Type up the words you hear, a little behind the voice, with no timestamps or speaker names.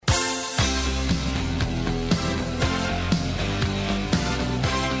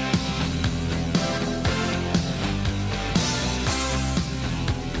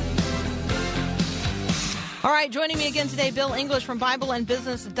right, joining me again today, Bill English from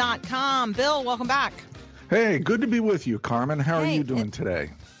BibleandBusiness.com. Bill, welcome back. Hey, good to be with you, Carmen. How are you doing today?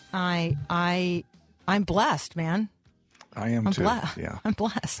 I'm blessed, man. I am too. Yeah, I'm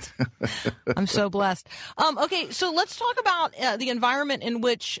blessed. I'm so blessed. Okay, so let's talk about the environment in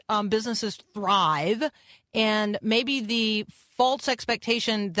which businesses thrive, and maybe the false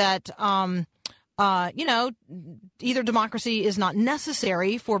expectation that either democracy is not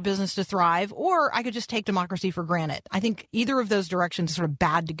necessary for business to thrive, or I could just take democracy for granted. I think either of those directions is sort of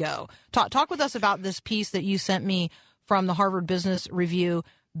bad to go. Talk with us about this piece that you sent me from the Harvard Business Review.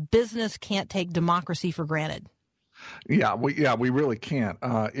 Business can't take democracy for granted. Yeah, we really can't.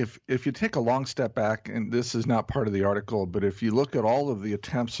 If you take a long step back, and this is not part of the article, but if you look at all of the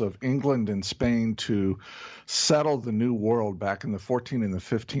attempts of England and Spain to settle the New World back in the 14 and the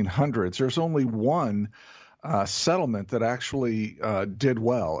 1500s, there's only one settlement that actually did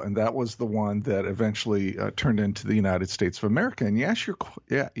well, and that was the one that eventually turned into the United States of America. And you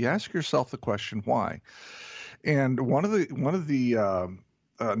ask yourself the question, why? And one of the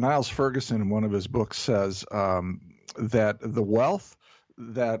Niles Ferguson in one of his books says that the wealth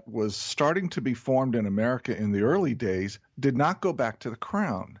that was starting to be formed in America in the early days did not go back to the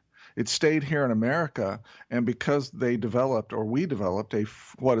crown. It stayed here in America, and because we developed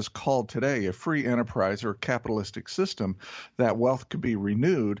what is called today a free enterprise or capitalistic system, that wealth could be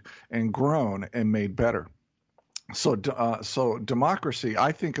renewed and grown and made better. So democracy,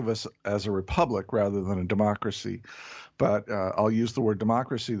 I think of us as a republic rather than a democracy, but I'll use the word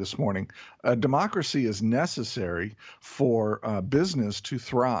democracy this morning. Democracy is necessary for business to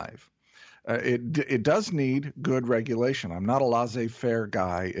thrive. It does need good regulation. I'm not a laissez-faire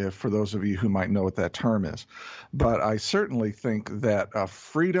guy, for those of you who might know what that term is, but I certainly think that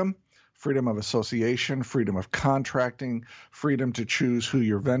freedom of association, freedom of contracting, freedom to choose who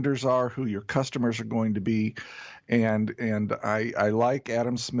your vendors are, who your customers are going to be. And I like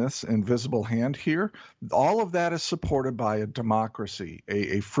Adam Smith's invisible hand here. All of that is supported by a democracy,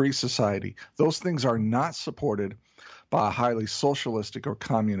 a free society. Those things are not supported by a highly socialistic or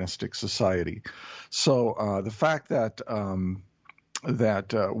communistic society. So the fact that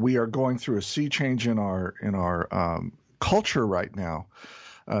we are going through a sea change in our culture right now,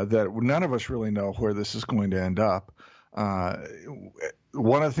 that none of us really know where this is going to end up.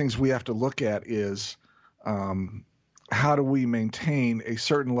 One of the things we have to look at is how do we maintain a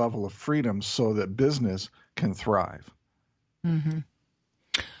certain level of freedom so that business can thrive? Mm-hmm.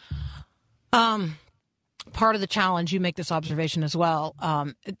 Part of the challenge, you make this observation as well,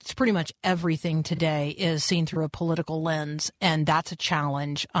 it's pretty much everything today is seen through a political lens, and that's a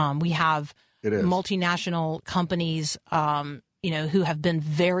challenge. We have multinational companies who have been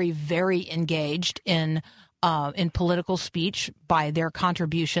very, very engaged in political speech by their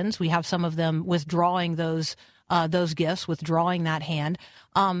contributions. We have some of them withdrawing those gifts, withdrawing that hand.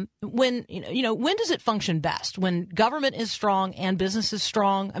 When does it function best? When government is strong and business is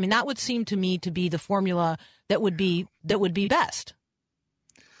strong? I mean, that would seem to me to be the formula that would be best.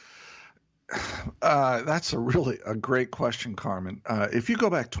 That's a great question, Carmen. If you go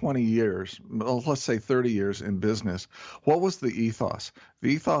back 20 years, let's say 30 years in business, what was the ethos? The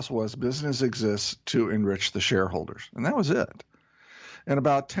ethos was business exists to enrich the shareholders, and that was it. And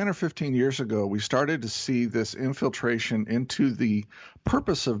about 10 or 15 years ago, we started to see this infiltration into the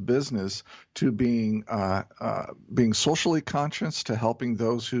purpose of business to being socially conscious, to helping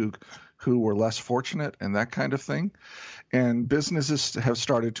those who were less fortunate and that kind of thing. And businesses have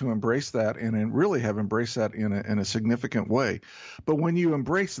started to embrace that and really have embraced that in a significant way. But when you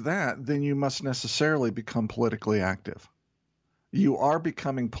embrace that, then you must necessarily become politically active. You are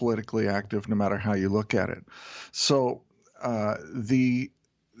becoming politically active no matter how you look at it. So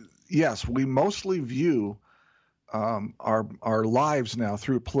yes, we mostly view our lives now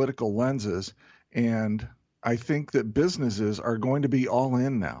through political lenses, and I think that businesses are going to be all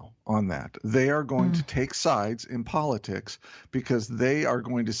in now on that. They are going to take sides in politics because they are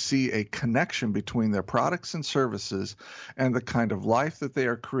going to see a connection between their products and services and the kind of life that they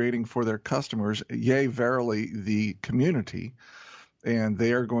are creating for their customers, yea, verily, the community. And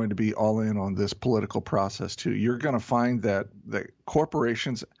they are going to be all in on this political process too. You're going to find that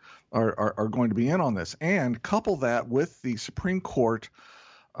corporations are going to be in on this, and couple that with the Supreme Court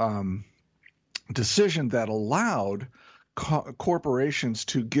decision that allowed corporations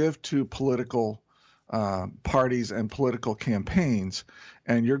to give to political parties and political campaigns,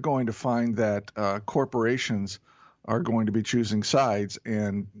 and you're going to find that corporations are going to be choosing sides.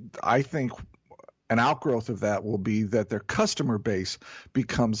 And I think an outgrowth of that will be that their customer base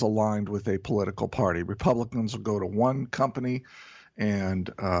becomes aligned with a political party. Republicans will go to one company and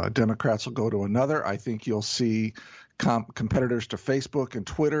Democrats will go to another. I think you'll see competitors to Facebook and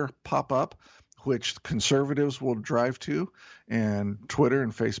Twitter pop up, which conservatives will drive to, and Twitter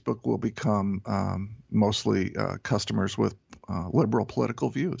and Facebook will become mostly customers with liberal political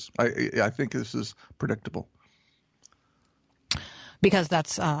views. I think this is predictable. Because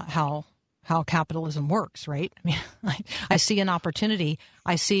that's how capitalism works, right? I mean, I see an opportunity.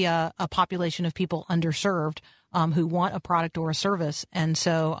 I see a population of people underserved who want a product or a service. And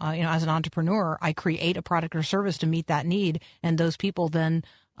so, as an entrepreneur, I create a product or service to meet that need. And those people then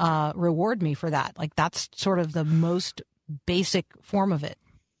reward me for that. Like, that's sort of the most basic form of it.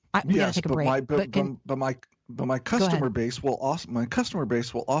 We gotta take a break. But my customer base will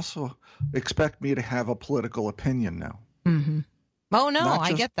also expect me to have a political opinion now. Mm-hmm. Oh no,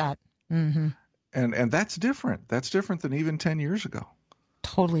 I get that. Mm-hmm. And that's different. That's different than even 10 years ago.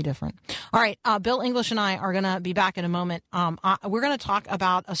 Totally different. All right. Bill English and I are going to be back in a moment. We're going to talk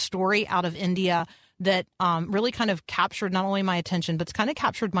about a story out of India that really kind of captured not only my attention, but it's kind of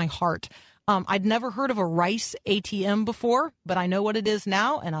captured my heart. I'd never heard of a rice ATM before, but I know what it is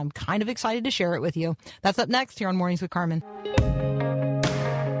now, and I'm kind of excited to share it with you. That's up next here on Mornings with Carmen.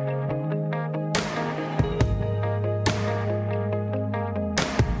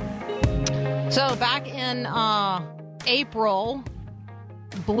 So back in April,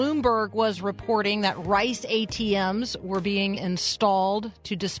 Bloomberg was reporting that rice ATMs were being installed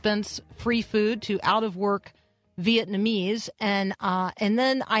to dispense free food to out-of-work Vietnamese. And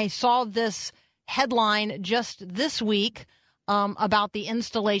then I saw this headline just this week about the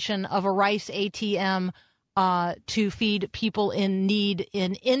installation of a rice ATM to feed people in need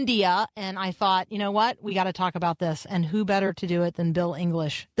in India. And I thought, you know what? We got to talk about this. And who better to do it than Bill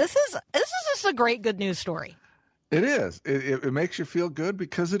English? This is just a great good news story. It is. It makes you feel good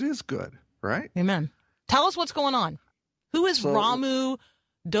because it is good, right? Amen. Tell us what's going on. Who is Ramu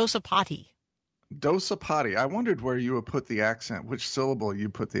Dosapati? Dosapati. I wondered where you would put the accent, which syllable you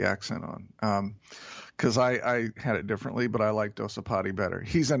put the accent on. Because I had it differently, but I like Dosapati better.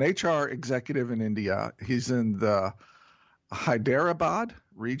 He's an HR executive in India. He's in the Hyderabad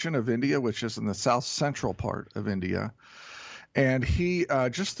region of India, which is in the south central part of India. And he,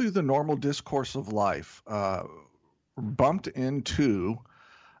 just through the normal discourse of life, bumped into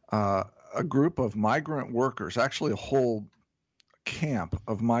a group of migrant workers, actually a whole camp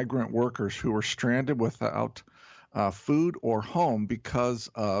of migrant workers who were stranded without food or home because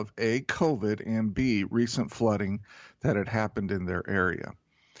of A, COVID, and B, recent flooding that had happened in their area.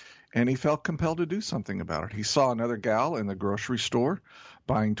 And he felt compelled to do something about it. He saw another gal in the grocery store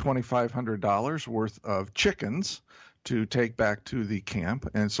buying $2,500 worth of chickens to take back to the camp.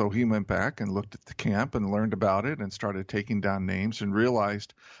 And so he went back and looked at the camp and learned about it and started taking down names and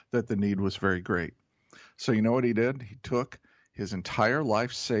realized that the need was very great. So you know what he did? He took his entire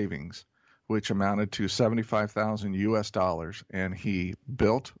life savings, which amounted to $75,000 US, and he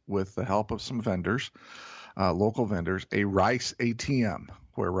built, with the help of some vendors, local vendors, a rice ATM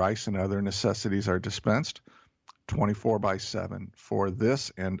where rice and other necessities are dispensed 24/7 for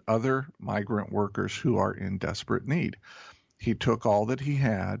this and other migrant workers who are in desperate need. He took all that he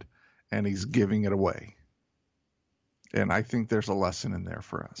had and he's giving it away. And I think there's a lesson in there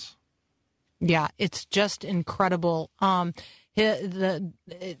for us. Yeah, it's just incredible.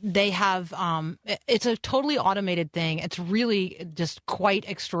 They have it's a totally automated thing. It's really just quite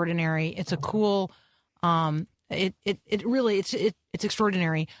extraordinary. It's a cool it's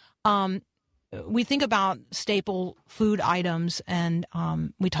extraordinary. We think about staple food items, and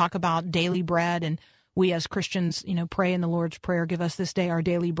we talk about daily bread, and we as Christians, pray in the Lord's Prayer, give us this day our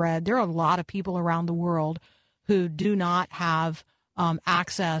daily bread. There are a lot of people around the world who do not have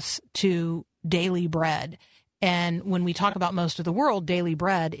access to daily bread. And when we talk about most of the world, daily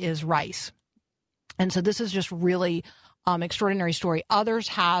bread is rice. And so this is just really extraordinary story. Others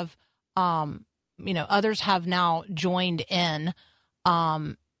have, others have now joined in.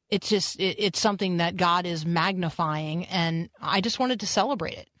 It's something that God is magnifying, and I just wanted to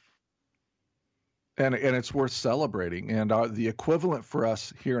celebrate it. And it's worth celebrating. And the equivalent for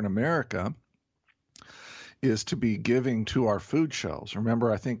us here in America is to be giving to our food shelves.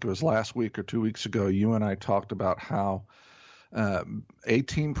 Remember, I think it was last week or 2 weeks ago, you and I talked about how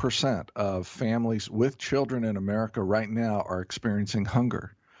 18% of families with children in America right now are experiencing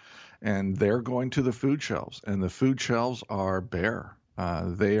hunger. And they're going to the food shelves, and the food shelves are bare.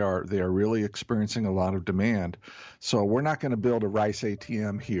 They are really experiencing a lot of demand. So we're not going to build a rice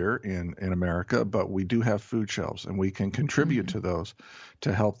ATM here in America, but we do have food shelves, and we can contribute to those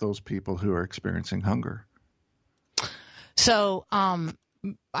to help those people who are experiencing hunger. So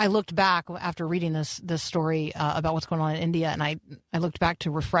I looked back after reading this story about what's going on in India, and I looked back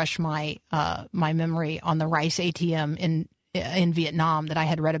to refresh my my memory on the rice ATM in Vietnam that I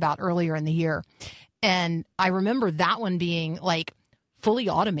had read about earlier in the year, and I remember that one being like fully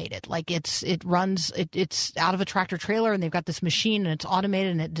automated. Like it's out of a tractor trailer, and they've got this machine, and it's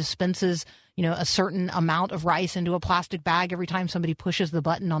automated, and it dispenses a certain amount of rice into a plastic bag every time somebody pushes the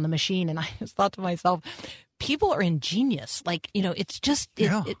button on the machine. And I just thought to myself, people are ingenious. Like, it's just,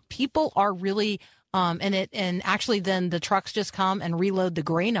 people are really, and actually then the trucks just come and reload the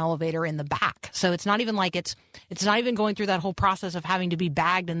grain elevator in the back. So it's not even like it's not even going through that whole process of having to be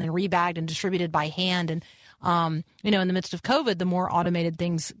bagged and then rebagged and distributed by hand. And, in the midst of COVID, the more automated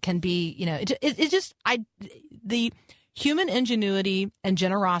things can be, the human ingenuity and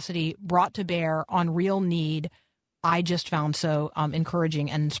generosity brought to bear on real need, I just found so encouraging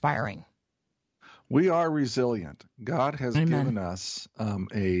and inspiring. We are resilient. God has given us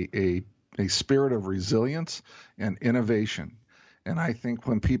a spirit of resilience and innovation. And I think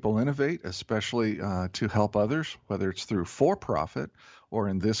when people innovate, especially to help others, whether it's through for-profit or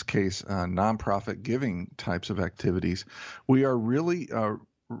in this case, nonprofit giving types of activities, we are really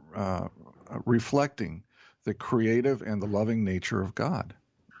reflecting the creative and the loving nature of God.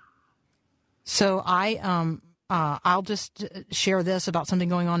 So I'll just share this about something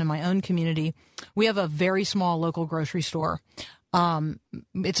going on in my own community. We have a very small local grocery store.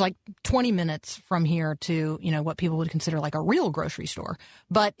 It's like 20 minutes from here to, what people would consider like a real grocery store.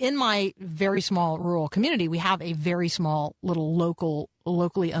 But in my very small rural community, we have a very small little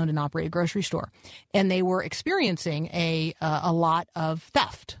locally owned and operated grocery store. And they were experiencing a lot of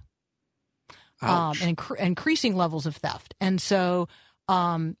theft. And increasing levels of theft. And so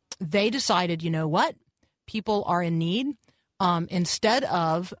they decided, what? People are in need. Instead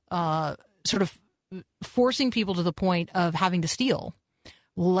of sort of forcing people to the point of having to steal,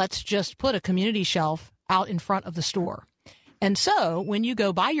 let's just put a community shelf out in front of the store. And so when you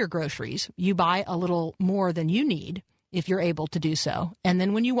go buy your groceries, you buy a little more than you need if you're able to do so. And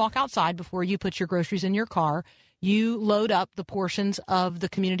then when you walk outside, before you put your groceries in your car, you load up the portions of the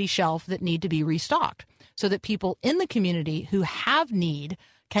community shelf that need to be restocked so that people in the community who have need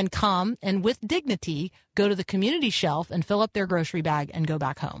can come and with dignity go to the community shelf and fill up their grocery bag and go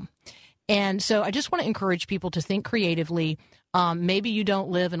back home. And so I just want to encourage people to think creatively. Maybe you don't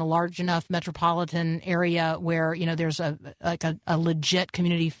live in a large enough metropolitan area where, there's a legit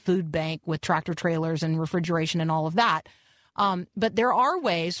community food bank with tractor trailers and refrigeration and all of that. But there are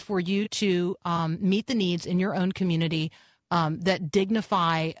ways for you to meet the needs in your own community that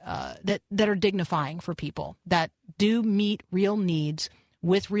dignify that are dignifying for people, that do meet real needs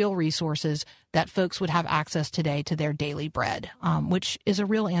with real resources that folks would have access today to their daily bread, which is a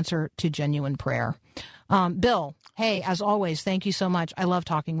real answer to genuine prayer. Bill, hey, as always, thank you so much. I love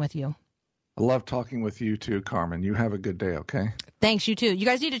talking with you. I love talking with you too, Carmen. You have a good day, okay? Thanks, you too. You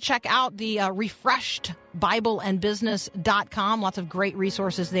guys need to check out the refreshedbibleandbusiness.com. Lots of great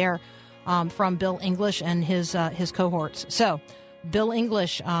resources there from Bill English and his cohorts. So, Bill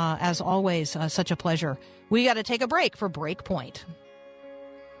English, as always, such a pleasure. We got to take a break for Breakpoint.